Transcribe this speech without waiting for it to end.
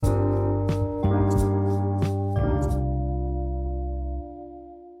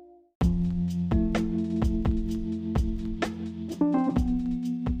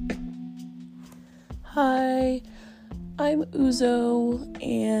Hi, I'm Uzo,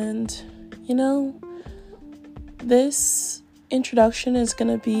 and this introduction is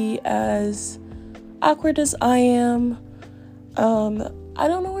gonna be as awkward as I am. I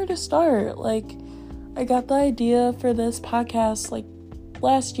don't know where to start. I got the idea for this podcast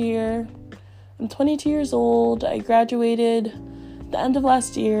last year. I'm 22 years old. I graduated the end of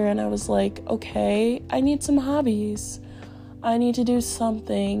last year, and I was like, okay, I need some hobbies. I need to do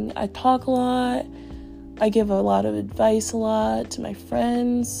something. I talk a lot. I give a lot of advice a lot to my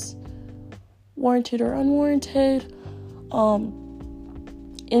friends, warranted or unwarranted.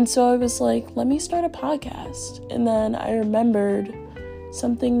 And so I was like, let me start a podcast. And then I remembered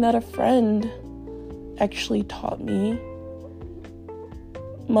something that a friend actually taught me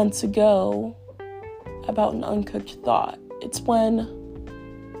months ago about an uncooked thought. It's when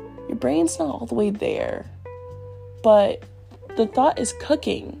your brain's not all the way there, but the thought is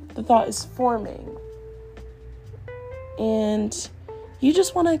cooking, the thought is forming. And you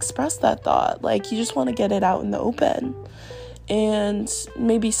just want to express that thought. You just want to get it out in the open. And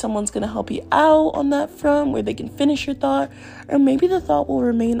maybe someone's going to help you out on that front where they can finish your thought. Or maybe the thought will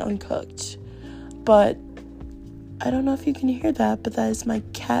remain uncooked. But I don't know if you can hear that, but that is my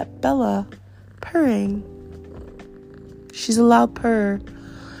cat Bella purring. She's a loud purr.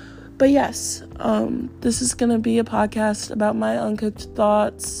 But yes, this is going to be a podcast about my uncooked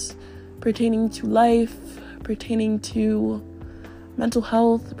thoughts pertaining to life, pertaining to mental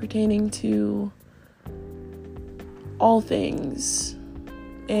health, pertaining to all things.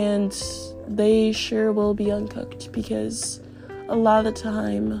 And they sure will be uncooked because a lot of the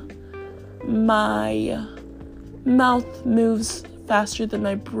time my mouth moves faster than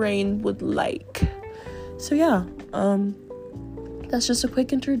my brain would like. So yeah, that's just a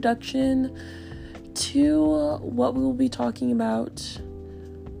quick introduction to what we will be talking about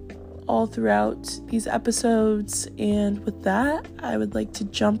all throughout these episodes, and with that, I would like to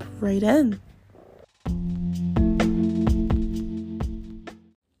jump right in.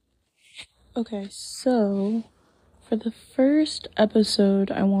 Okay, so for the first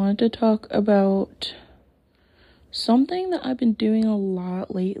episode, I wanted to talk about something that I've been doing a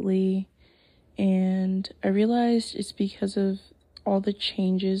lot lately, and I realized it's because of all the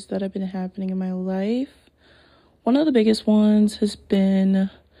changes that have been happening in my life. One of the biggest ones has been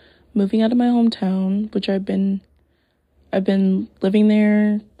moving out of my hometown, which I've been living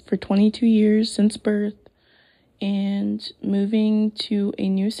there for 22 years since birth, and moving to a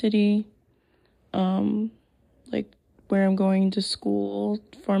new city, where I'm going to school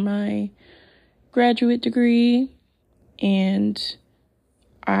for my graduate degree. And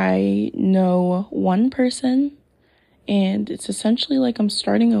I know one person, and it's essentially like I'm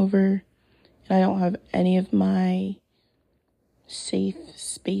starting over, and I don't have any of my safe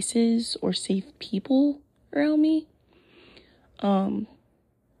spaces or safe people around me. All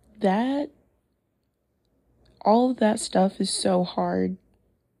of that stuff is so hard,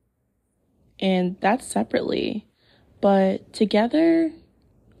 and that's separately, but together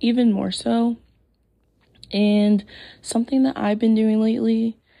even more so. And something that I've been doing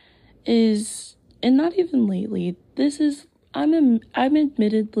lately is, and not even lately, I'm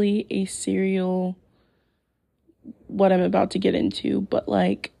admittedly a serial, what I'm about to get into, but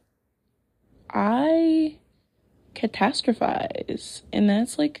I catastrophize, and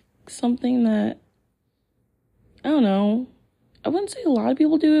that's something that, I don't know, I wouldn't say a lot of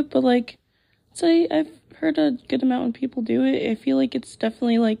people do it, but say I've heard a good amount of people do it. I feel like it's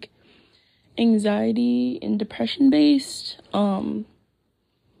definitely anxiety and depression based, I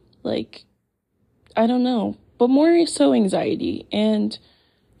don't know, but more so anxiety. And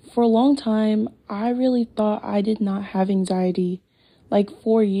for a long time, I really thought I did not have anxiety.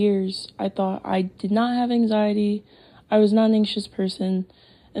 4 years, I thought I did not have anxiety. I was not an anxious person.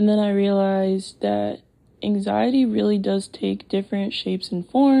 And then I realized that anxiety really does take different shapes and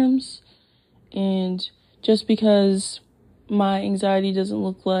forms. And just because my anxiety doesn't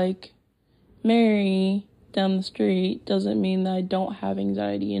look like Mary down the street doesn't mean that I don't have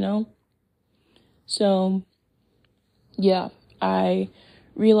anxiety, So, yeah, I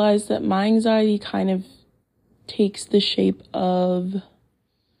realized that my anxiety kind of takes the shape of,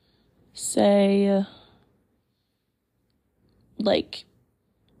 say,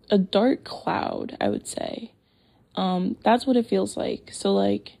 a dark cloud, I would say. That's what it feels like. So,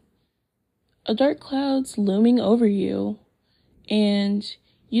 a dark cloud's looming over you, and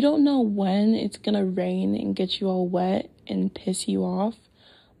you don't know when it's gonna rain and get you all wet and piss you off,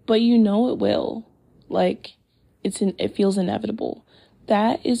 but you know it will. It feels inevitable.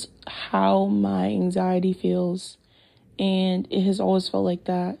 That is how my anxiety feels, and it has always felt like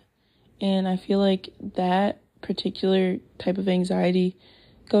that. And I feel like that particular type of anxiety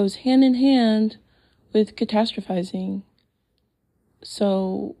goes hand in hand with catastrophizing.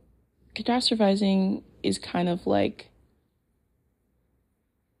 So catastrophizing is kind of like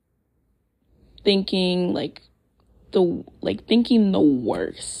thinking thinking the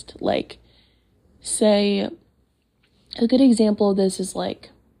worst. Like, say, a good example of this is like,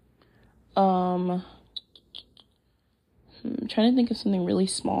 I'm trying to think of something really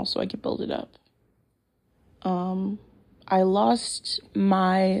small so I could build it up. I lost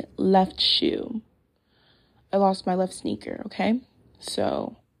my left shoe. I lost my left sneaker, okay?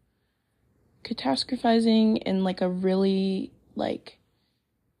 So, catastrophizing in like a really like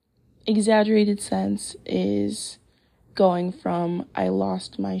exaggerated sense is going from I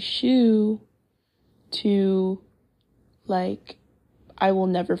lost my shoe to like I will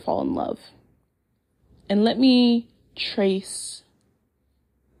never fall in love. And let me trace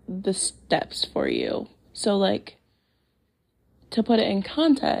the steps for you. So like, to put it in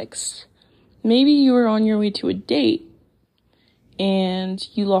context, maybe you were on your way to a date and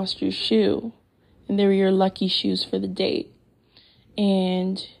you lost your shoe and they were your lucky shoes for the date.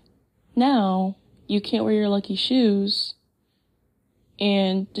 And now you can't wear your lucky shoes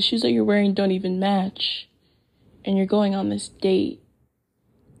and the shoes that you're wearing don't even match, and you're going on this date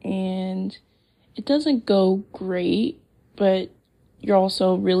and it doesn't go great, but you're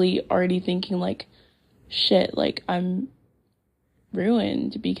also really already thinking like, shit, like I'm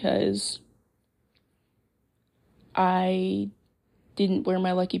ruined because I didn't wear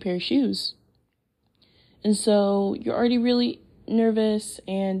my lucky pair of shoes. And so you're already really nervous,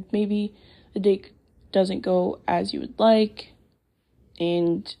 and maybe the date doesn't go as you would like,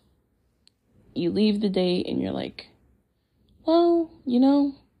 and you leave the date and you're like, well,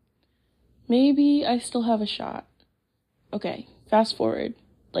 maybe I still have a shot. Okay, fast forward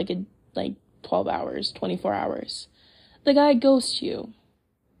like 12 hours, 24 hours. The guy ghosts you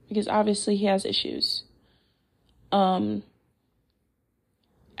because obviously he has issues.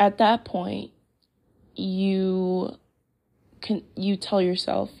 At that point, you tell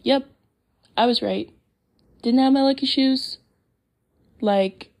yourself, yep, I was right. Didn't have my lucky shoes.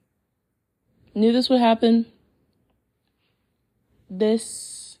 Like, knew this would happen.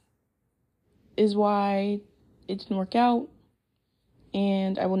 This is why it didn't work out,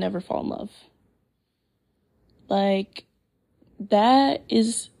 and I will never fall in love. Like, that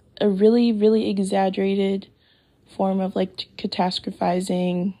is a really, really exaggerated form of like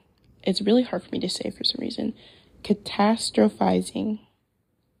catastrophizing. It's really hard for me to say for some reason. Catastrophizing,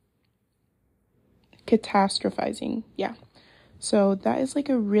 yeah. So that is like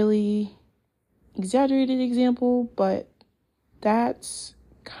a really exaggerated example, but that's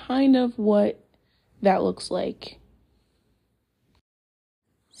kind of what that looks like.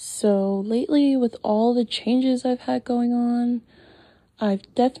 So lately, with all the changes I've had going on,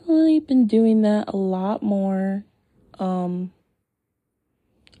 I've definitely been doing that a lot more.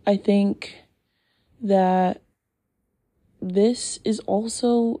 I think that this is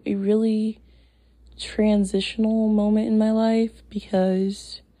also a really transitional moment in my life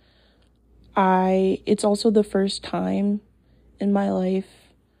because it's also the first time in my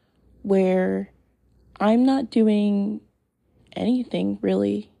life where I'm not doing anything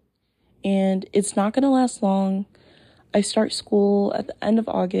really, and it's not going to last long. I start school at the end of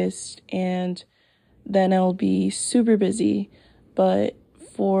August, and then I'll be super busy, but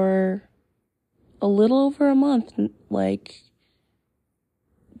for a little over a month, like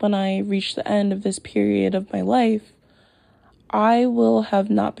when I reach the end of this period of my life, I will have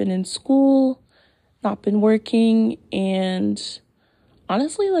not been in school, not been working, and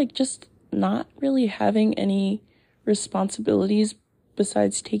honestly, like just not really having any responsibilities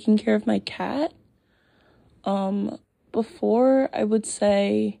besides taking care of my cat. Before, I would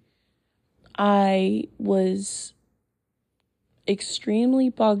say I was extremely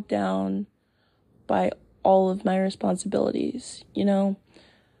bogged down by all of my responsibilities.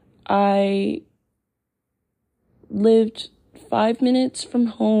 I lived 5 minutes from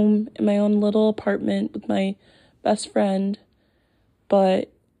home in my own little apartment with my best friend,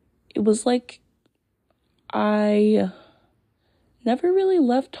 but it was like I never really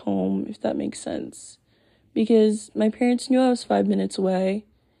left home, if that makes sense, because my parents knew I was 5 minutes away.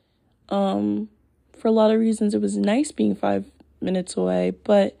 For a lot of reasons, it was nice being 5 minutes away,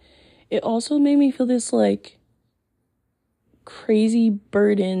 but it also made me feel this like crazy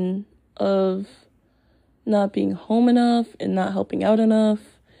burden of not being home enough and not helping out enough.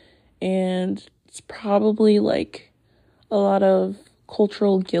 And it's probably like a lot of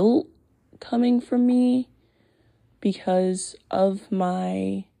cultural guilt coming from me because of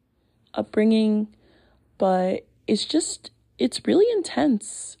my upbringing, but it's really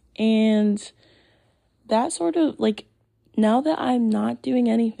intense. And that sort of, like, now that I'm not doing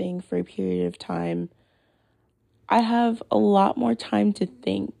anything for a period of time, I have a lot more time to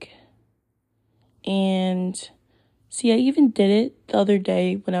think. And see, I even did it the other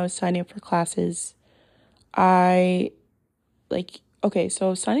day when I was signing up for classes.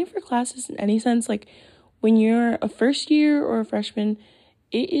 So signing for classes in any sense, like, when you're a first year or a freshman,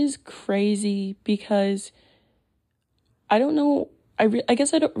 it is crazy because I don't know, I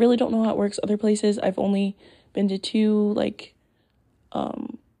guess I really don't know how it works other places. I've only been to two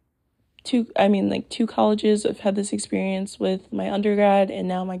colleges. I've had this experience with my undergrad and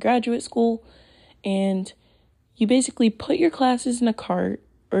now my graduate school, and you basically put your classes in a cart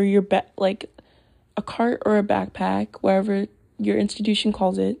or a cart or a backpack, wherever your institution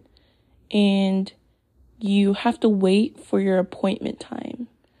calls it, and you have to wait for your appointment time.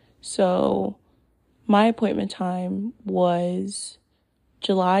 So my appointment time was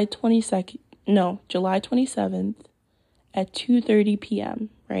July 27th at 2:30 p.m.,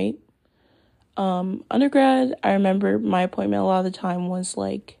 right? Undergrad, I remember my appointment a lot of the time was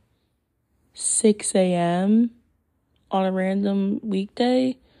like 6 a.m. on a random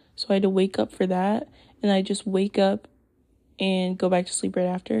weekday. So I had to wake up for that, and I just wake up and go back to sleep right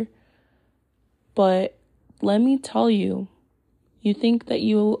after. But let me tell you, you think that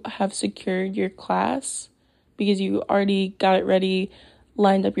you have secured your class because you already got it ready,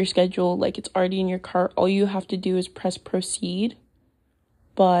 lined up your schedule, like it's already in your cart. All you have to do is press proceed.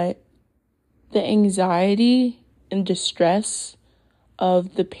 But the anxiety and distress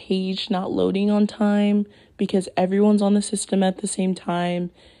of the page not loading on time because everyone's on the system at the same time,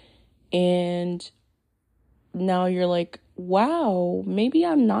 and now you're like, wow, maybe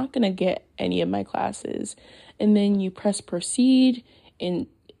I'm not gonna get any of my classes. And then you press proceed and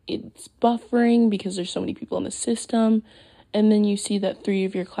it's buffering because there's so many people in the system, and then you see that 3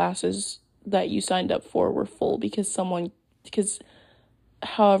 of your classes that you signed up for were full because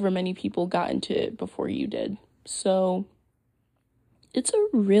however many people got into it before you did. So it's a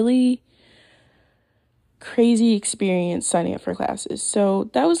really crazy experience signing up for classes. So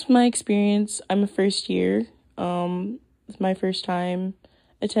that was my experience. I'm a first year. It's my first time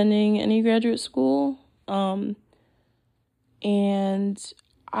attending any graduate school. And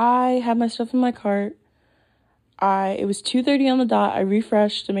I had my stuff in my cart. It was 2:30 on the dot. I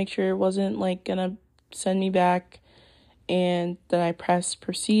refreshed to make sure it wasn't like gonna send me back. And then I pressed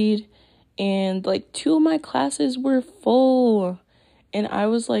proceed, and like 2 of my classes were full. And I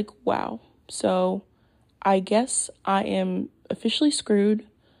was like, wow. So I guess I am officially screwed.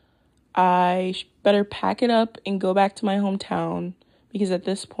 I better pack it up and go back to my hometown, because at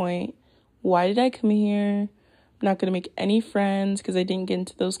this point, why did I come here? I'm not going to make any friends because I didn't get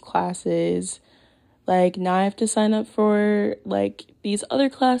into those classes. Like, now I have to sign up for like these other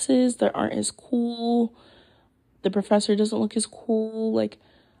classes that aren't as cool. The professor doesn't look as cool. Like,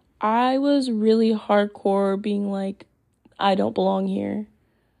 I was really hardcore being like, I don't belong here.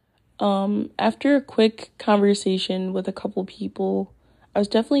 After a quick conversation with a couple people, I was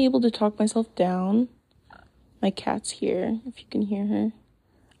definitely able to talk myself down. My cat's here, if you can hear her.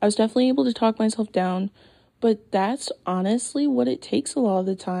 I was definitely able to talk myself down, but that's honestly what it takes a lot of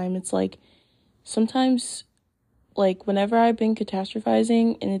the time. It's like, sometimes, like, whenever I've been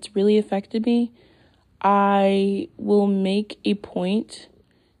catastrophizing and it's really affected me, I will make a point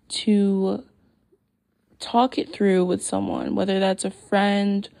to talk it through with someone, whether that's a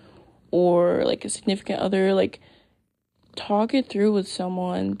friend or like a significant other. Like, talk it through with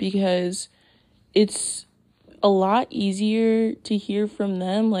someone, because it's a lot easier to hear from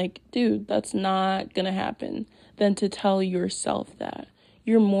them like, dude, that's not gonna happen, than to tell yourself that.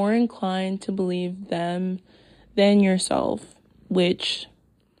 You're more inclined to believe them than yourself, which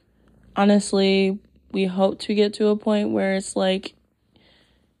honestly, we hope to get to a point where it's like,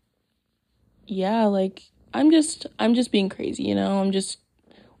 yeah, like, I'm just being crazy, you know?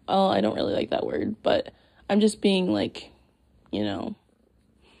 I don't really like that word, but I'm just being like, you know,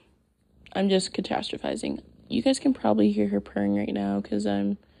 I'm just catastrophizing. You guys can probably hear her purring right now because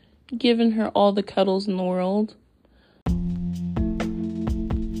I'm giving her all the cuddles in the world.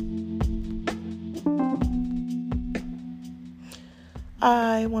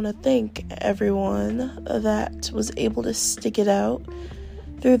 I want to thank everyone that was able to stick it out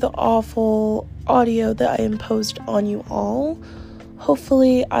through the awful audio that I imposed on you all.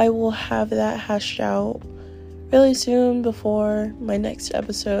 Hopefully, I will have that hashed out really soon before my next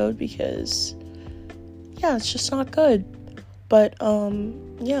episode, because yeah, it's just not good. But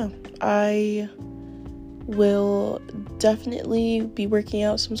yeah, I will definitely be working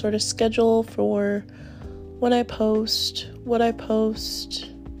out some sort of schedule for when I post, what I post,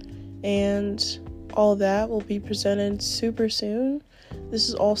 and all that will be presented super soon. This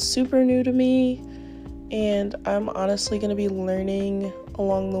is all super new to me, and I'm honestly going to be learning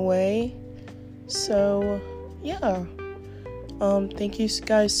along the way. So, yeah. Thank you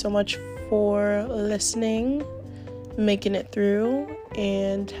guys so much for listening, making it through,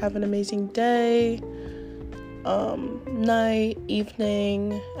 and have an amazing day, night,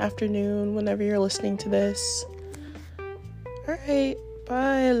 evening, afternoon, whenever you're listening to this. Alright,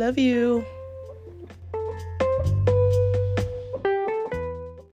 bye, love you.